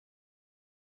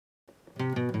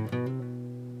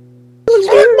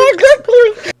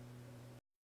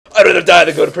I'd rather die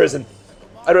than go to prison.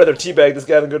 I'd rather teabag this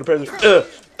guy than go to prison. He's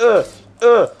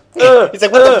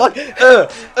like, what the fuck?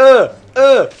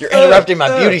 You're interrupting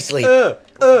my beauty sleep. Did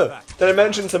I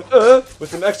mention some with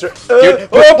some extra Dude.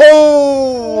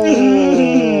 Oh!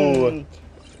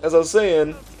 As I was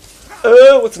saying,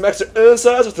 with some extra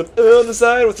size, with some on the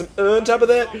side, with some on top of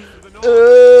that.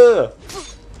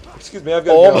 Excuse me, I've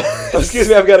got to go. Excuse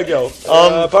me, I've got to go.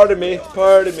 Pardon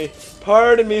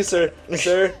me, sir.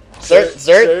 Sir.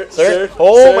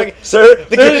 Oh my God. Sir.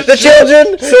 The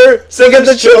children. Sir. Think of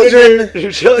the children.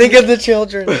 Think of the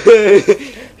children.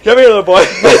 Come here, little boy.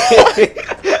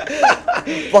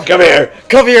 Come here.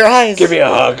 Cover your eyes. Give me a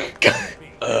hug.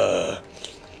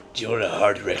 Do you want a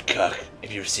hard red cock?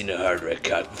 Have you ever seen a hard red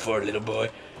cock before, little boy?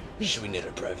 Should we need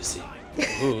our privacy?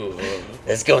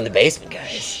 Let's go in the basement,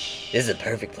 guys. This is a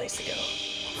perfect place to go.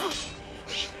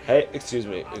 Hey, excuse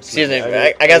me. Excuse me.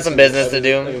 I got some business to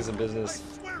do. I got some business.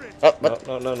 Oh, what?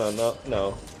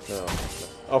 No.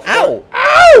 Oh, ow!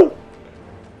 Ow!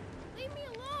 Leave me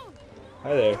alone.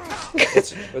 Hi there.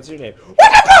 What's your name?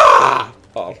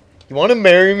 Oh. You want to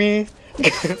marry me?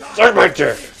 Suck my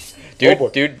dick. Dude.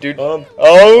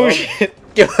 Shit.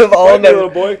 Give him all Fight me, little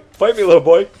boy. Fight me, little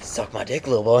boy. Suck my dick,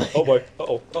 little boy. Oh boy.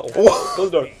 Uh-oh. Close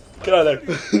the door. Get out of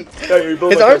there. Get out of here.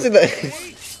 His arms in the...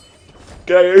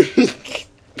 Get out of here.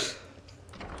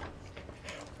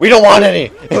 We don't want any.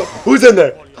 Who's in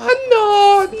there?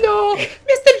 No.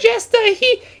 Mr. Jester,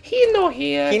 he no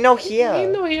here. He no here. He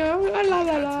no here.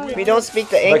 La. We don't speak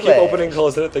the If I English. keep opening and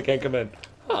closing it, they can't come in.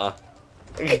 Huh.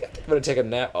 I'm gonna take a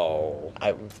nap. Oh.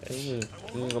 I'm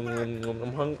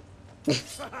hungry.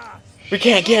 We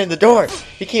can't get in the door.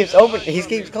 He keeps opening. He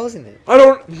keeps closing it. I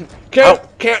don't.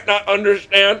 Can't not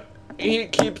understand. He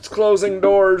keeps closing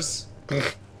doors.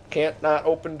 Can't not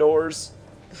open doors.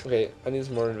 Okay, I need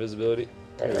some more invisibility.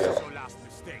 There we go.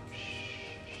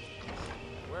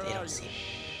 They don't see.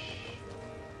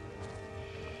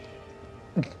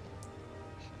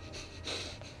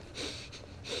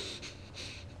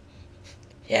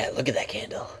 Yeah, look at that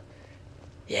candle.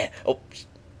 Yeah. Oh.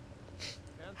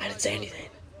 I didn't say anything.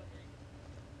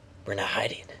 We're not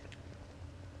hiding.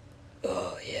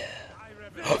 Oh, yeah.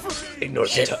 Ignore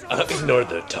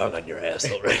the tongue on your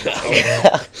asshole right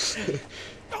now.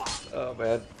 Oh,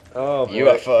 man. Oh, boy. You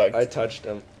are fucked. I touched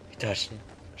him. You touched him.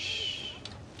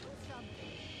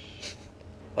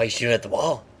 Why are you shooting at the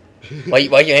wall? Why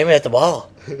are you aiming at the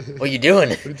wall? What are you doing?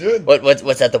 What are you doing?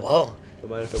 What's at the wall? Don't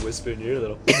mind if I whisper in your ear,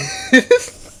 little.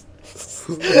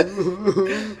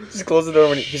 Just close the door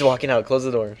when he's walking out. Close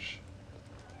the door.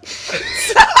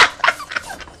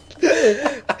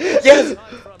 Yes.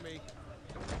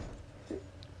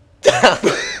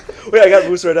 Wait, I got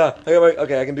boost right now.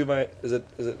 Okay, I can do my. Is it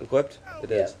equipped?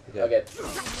 It is. Yeah. Okay.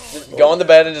 Just go on the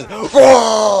bed and just.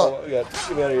 Oh my god!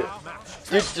 Get me out of here.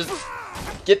 You just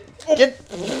get.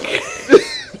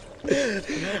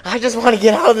 I just want to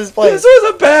get out of this place. This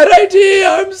was a bad idea.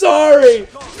 I'm sorry.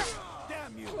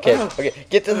 Okay.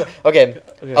 Get to the. Okay.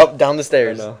 Up down the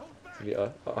stairs. No. Yeah.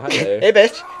 Oh, hi there. Hey,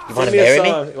 bitch. You want to marry me?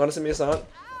 You want to sing me a song?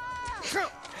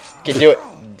 Okay, do it.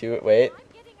 Do it.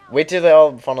 Wait till they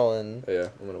all funnel in. Oh, yeah,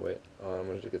 I'm gonna wait. I'm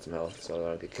gonna get some health so I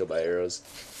don't get killed by arrows.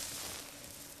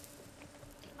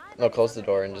 No, close the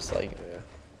door and just like.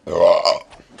 Yeah.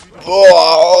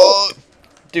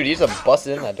 Dude, he's just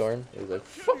busted in that door. He's like,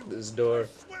 fuck this door.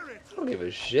 I don't give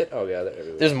a shit. Oh yeah, they're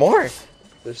everywhere. There's more.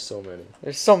 There's so many.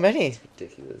 There's so many. It's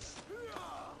ridiculous.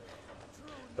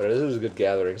 But this is a good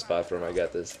gathering spot for him. I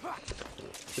got this.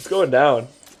 It's going down.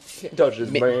 Can't touch this.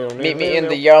 Meet me in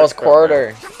the Yellow's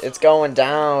Quarter. It's going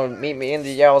down. Meet me in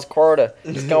the Yellow's Quarter.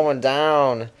 It's going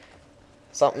down.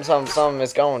 Something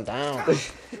is going down.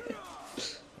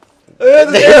 There's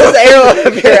an arrow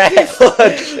up your ass.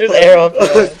 There's an arrow up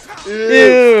your ass.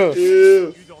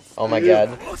 Ew. Oh my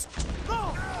god.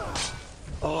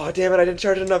 Oh, damn it. I didn't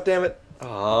charge it enough, damn it.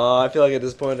 Oh, I feel like I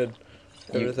disappointed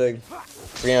everything.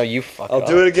 Reno, you fucked I'll up.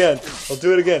 do it again.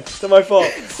 It's not my fault.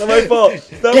 It's not my fault.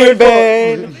 It's not my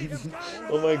fault.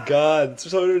 Oh my god. It's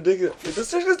so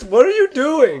ridiculous. What are you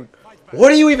doing? What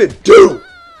do you even do?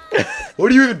 What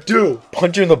do you even do?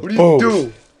 Punch you in the What do boob. you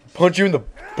do? Punch you in the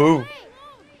boob.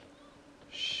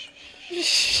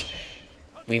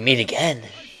 We meet again.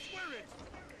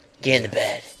 Get in the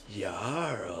bed.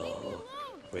 Jarl,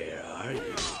 where are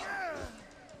you?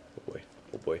 Oh boy.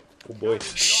 Oh boy. Oh boy.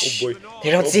 Oh boy.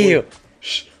 They don't see you.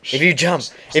 Shh. If you jump,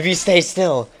 if you stay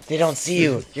still, they don't see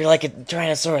you. You're like a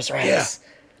Tyrannosaurus Rex.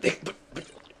 Yeah. But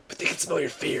they can smell your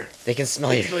fear. They can smell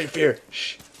They you. can smell your fear.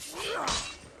 Shh.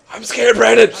 I'm scared,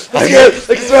 Brandon. I'm scared. I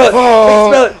can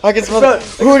smell it. I can smell it.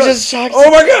 Who just shocked? Oh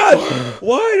my god!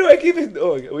 Why do I keep it?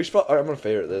 Oh, we should. I'm gonna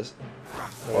favorite this.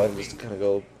 I'm just kind of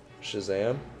go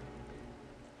Shazam.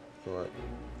 Come on.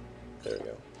 There we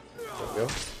go. There we go.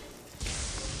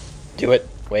 Do it.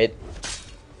 Wait.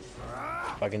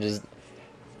 Fucking just.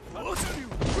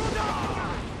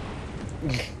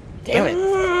 Damn it.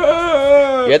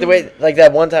 You had to wait. Like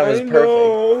that one time was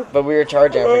perfect. But we were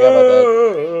charging. I forgot about that.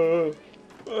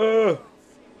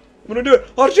 I'm gonna do it.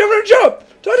 Oh, I'm gonna jump.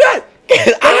 Don't die.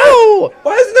 Ow!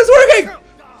 Why isn't this working?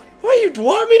 Why you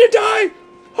want me to die?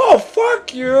 Oh,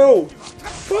 fuck you.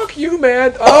 Fuck you,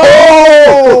 man.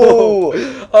 Oh!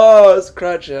 Oh, it's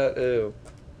crotch shot. Ew.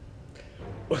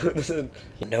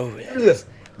 You know this.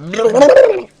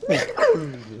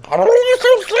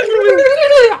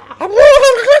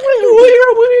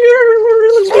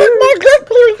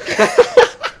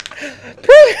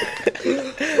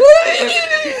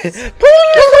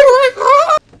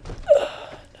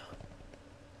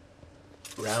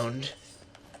 Round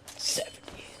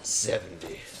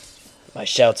 70. My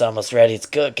shout's almost ready. It's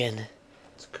cooking.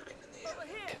 It's cooking in the oven.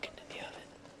 Cooking in the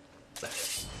oven.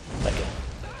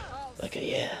 Like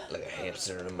a Like a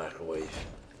hamster in a microwave.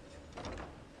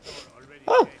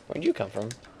 Oh, where'd you come from?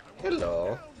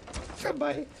 Hello.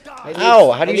 Goodbye.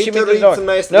 Ow, how do you shoot me through the door? Some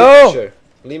nice No! literature.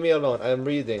 Leave me alone. I'm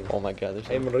reading. Oh my god.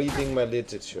 I'm reading my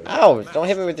literature. Ow, don't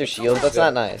hit me with your shield. That's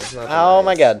not nice. That's not Oh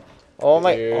my nice. god. Oh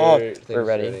my. Oh, Thing's we're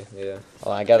ready. Yeah.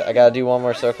 Oh, I gotta do one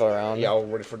more circle around. Yeah,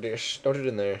 I'm ready for this. Don't do it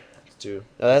in there. It's too.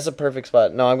 No, that's a perfect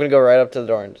spot. No, I'm gonna go right up to the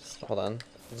door and just hold on.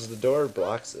 Because the door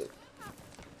blocks it.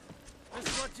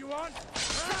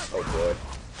 Oh boy.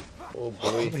 Oh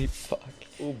boy. Holy fuck.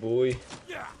 Oh boy.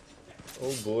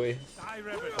 Oh boy.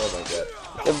 Oh my god.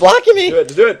 They're blocking me! Do it.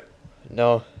 Just do it.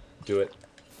 No. Do it.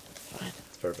 Fine.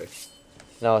 It's perfect.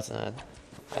 No, it's not.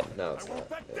 No, it's not.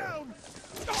 Yeah. Oh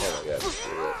my god. Oh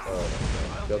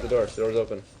my god. Go out the door. The door's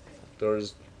open.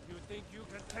 Door's.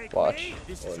 Watch.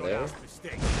 Oh, in there?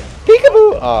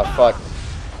 Peekaboo! Oh, fuck.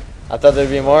 I thought there'd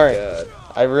be more. God.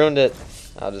 I ruined it.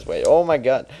 I'll just wait. Oh my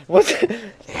god. What? I'm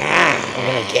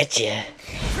gonna get you.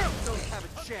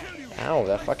 Ow,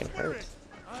 that fucking hurts.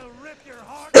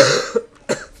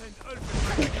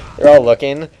 They're all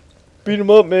looking. Beat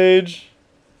him up, mage.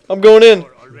 I'm going in.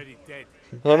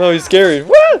 Oh no, he's scary.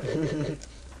 What?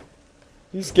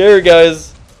 He's scary,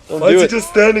 guys. Don't Why do is he it. just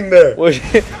standing there? What,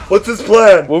 What's his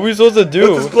plan? what are we supposed to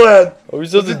do? What's his plan? Are we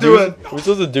supposed What's to he do? doing? Are we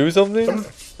supposed to do something?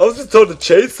 I was just told to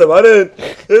chase him. I didn't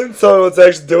tell him what to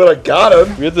actually do. I got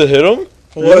him. We have to hit him?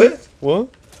 What? What?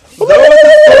 Is that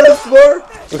what the sword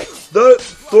is for? The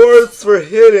sword's for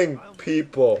hitting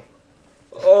people.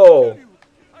 Oh.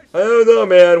 I don't know,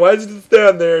 man. Why did you just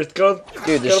stand there? It's gonna,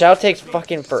 Dude, the shout takes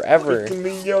fucking forever. freaking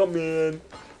me out, man.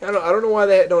 I don't know why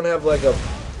they don't have like a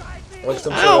some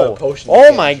sort Ow! of potion.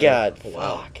 Oh my god.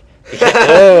 Wow. Fuck.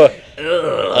 Oh.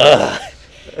 Ugh.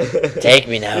 Take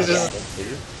me now. He's just-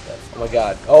 God. Oh my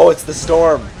god. Oh, it's the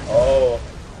storm. Oh.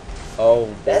 Oh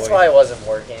boy. That's why it wasn't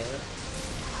working.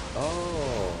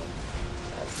 Oh.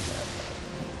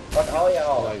 Fuck all Oh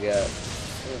y'all. my god.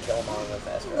 You can kill them all real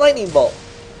fast. Lightning bolt.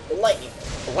 Lightning.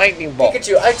 Lightning bolt.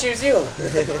 Pikachu, I choose you.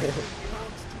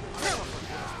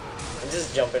 I'm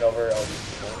just jumping over all these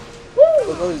people. Woo!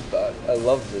 Look at his body. I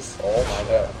love this. Oh my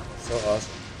god. So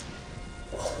awesome.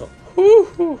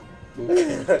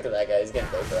 Look at that guy, he's getting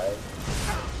vaporized.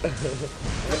 I'm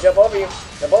gonna jump over you.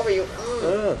 Jump over you.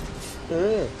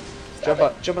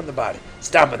 Jump on the body.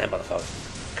 Stomp on that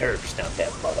motherfucker. Curb stomp that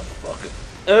motherfucker.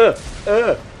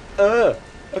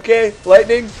 Okay,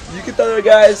 lightning. You get the other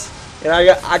guys, and I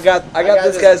got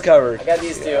this guy's covered. I got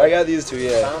these two. I got these two.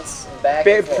 Yeah. Bounce back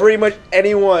and forth. Pretty much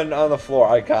anyone on the floor,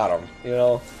 I got them. You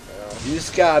know. You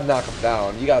just gotta knock them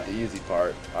down. You got the easy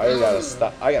part. I gotta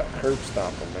stop. I gotta curb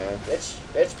stomp them, man. Bitch,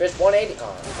 180.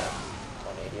 Oh,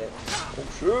 180 it. Oh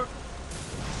shit.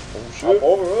 Oh Up shit.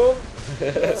 over him.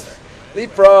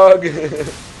 Leapfrog.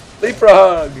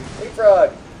 Leapfrog. Leapfrog.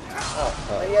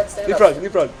 Oh, you had to stand Leapfrog. up.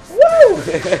 Leapfrog.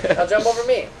 Woo! Now jump over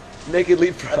me. Naked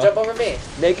leapfrog. Now jump over me.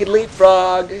 Naked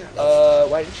leapfrog.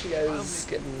 Why didn't you guys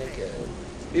get naked?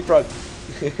 Leapfrog.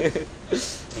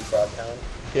 Leapfrog town.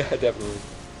 Yeah, definitely.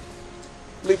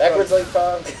 Leapfrog. Backwards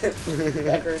leapfrog.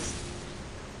 Backwards.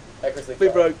 Backwards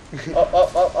leapfrog.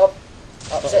 Leapfrog. Up.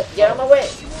 Oh shit, get out of my way.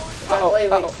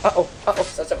 Uh-oh.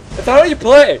 Such a... That's not how you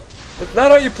play. That's not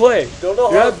how you play. Don't know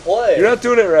how to play. You're not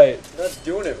doing it right. You're not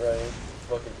doing it right.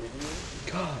 Fucking idiot.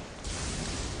 God.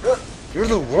 You're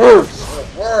the worst. You're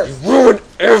the worst. You ruin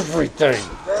everything.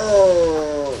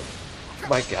 Oh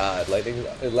My God, lightning.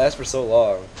 It lasts for so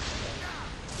long.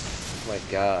 My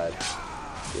God.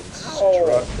 Getting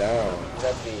struck down.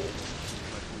 That'd be...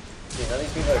 Dude, none of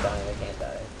these people are dying. They can't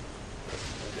die.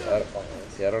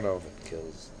 I don't know if it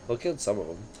kills. Well, it killed some of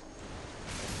them.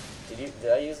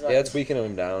 Did I use my... Yeah, it's weakening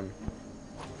them down.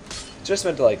 It's just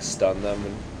meant to like stun them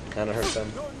and kind of hurt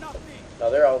them. No,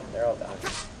 they're all down.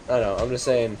 I know. I'm just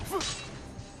saying.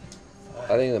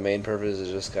 I think the main purpose is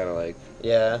just kind of like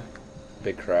Yeah,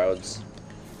 big crowds.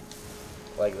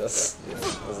 like this.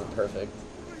 This isn't perfect.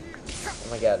 Oh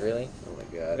my god, really? Oh my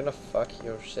I'm god. gonna fuck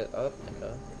your shit up,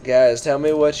 nigga. Guys, tell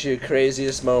me what's your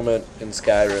craziest moment in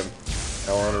Skyrim.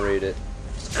 I want to read it.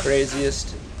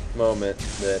 Craziest moment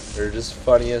that, or just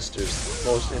funniest, or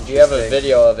most interesting. Do you have a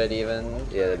video of it even?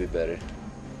 Yeah, that'd be better.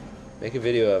 Make a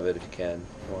video of it if you can.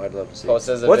 Oh, I'd love to see. Post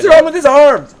as a What's video. wrong with his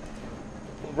arms?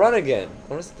 Run again.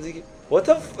 Does he get, what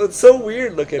the? It's so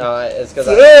weird looking. No, it's because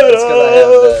I have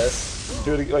this.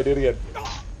 Do it again. Wait, do it again.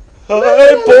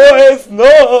 Hey boys,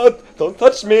 no! Don't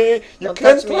touch me! You Don't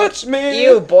can't touch me!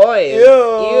 You boys!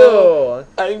 Ew.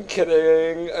 I'm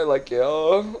kidding. I like you.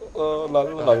 Oh, la,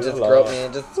 la, la, Just la. grope me.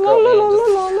 Just grope me.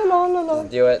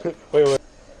 Just do it. Wait.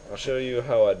 I'll show you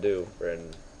how I do,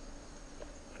 Brandon.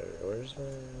 Where's my...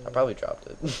 I probably dropped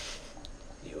it.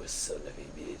 You son of a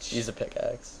bitch. Use a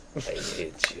pickaxe. I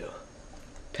hate you.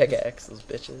 Pickaxe, those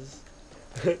bitches.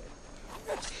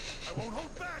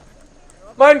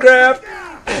 Minecraft!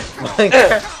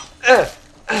 Minecraft.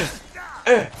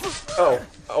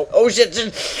 Oh shit!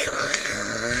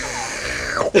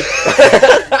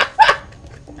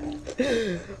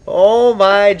 Oh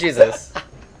my Jesus!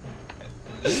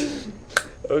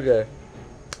 Okay.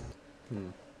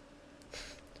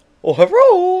 Oh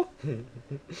hello!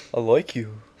 I like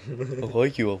you. I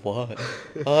like you a lot.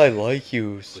 I like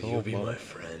you so Will you be much. my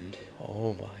friend?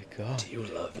 Oh my god! Do you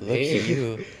love Look me? at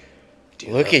you. Do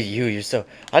you Look love at you. You're so.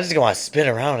 I'm just gonna spin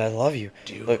around. I love you.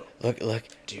 Do you, Look! do you Look!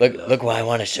 love Look what I me?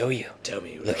 want to show you. Tell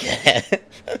me you Look love me. at it.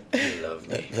 Do you love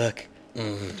me? Look.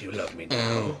 Do you love me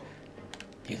now?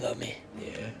 You love me.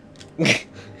 Yeah.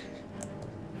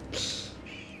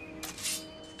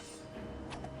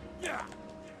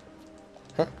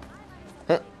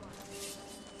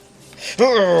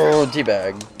 Oh,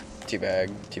 teabag.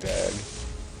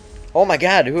 Oh my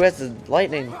god, who has the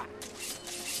lightning?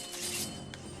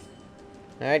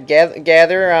 Alright,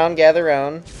 gather around.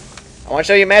 I want to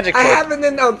show you a magic trick. I have an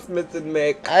announcement to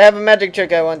make. I have a magic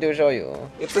trick I want to show you.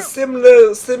 It's a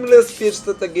similar speech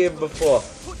that I gave before.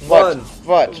 Watch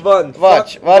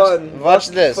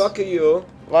this. Fuck you.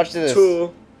 Watch this.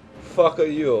 2. Fuck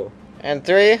you. And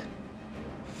 3.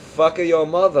 Fuck your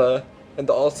mother, and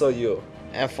also you.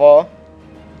 And 4.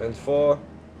 And 4.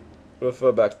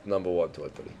 Refer back to number 1, 2,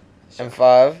 and 3. And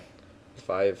 5.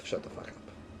 5. Shut the fuck up.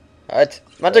 Alright,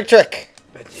 magic trick.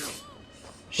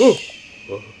 Ooh.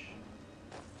 Oh.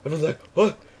 Everyone's like,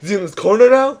 what? Is he in this corner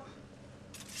now?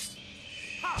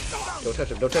 Don't touch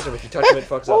him. If you touch him, it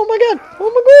fucks up. Oh my god.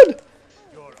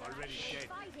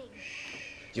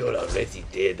 You're already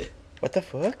dead. What the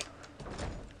fuck?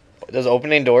 Those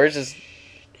opening doors just...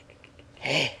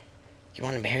 Hey, you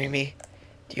want to marry me?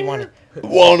 Do you want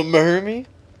to marry me?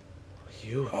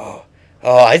 You? Oh,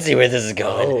 I see where this is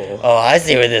going. Oh, I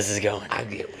see where this is going. I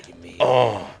get what you mean.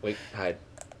 Oh. Wait, hide.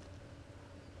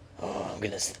 Oh, I'm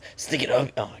gonna stick it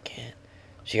up. Oh, I can't.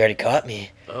 She already caught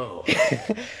me. Oh.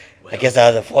 I guess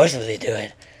I'll have to forcibly do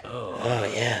it. Oh. Oh,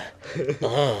 yeah.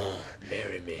 Oh.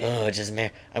 Marry me. Oh, just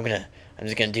marry. I'm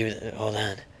just gonna do it. Hold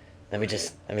on. Let me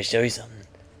show you something.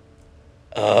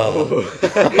 Oh.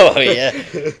 Oh, yeah.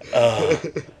 Oh.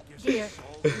 Here.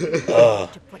 Oh.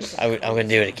 I'm gonna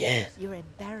do it again. You're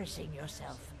embarrassing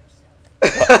yourself.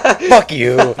 Fuck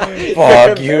you.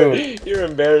 Fuck you. You're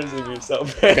embarrassing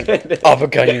yourself, Brandon.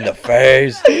 Uppercut you in the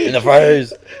face. In the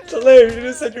face. It's hilarious. You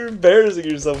just said you're embarrassing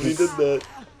yourself when you did that.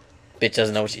 Bitch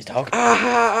doesn't know what she's talking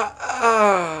about.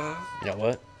 Ah. You know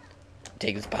what?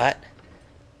 Take this pot.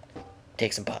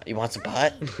 Take some pot. You want some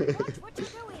pot?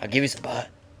 I'll give you some pot.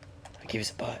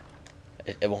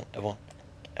 It won't.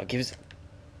 I'll give you some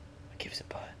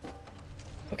pot.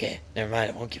 Okay, never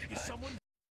mind. I won't give you pot.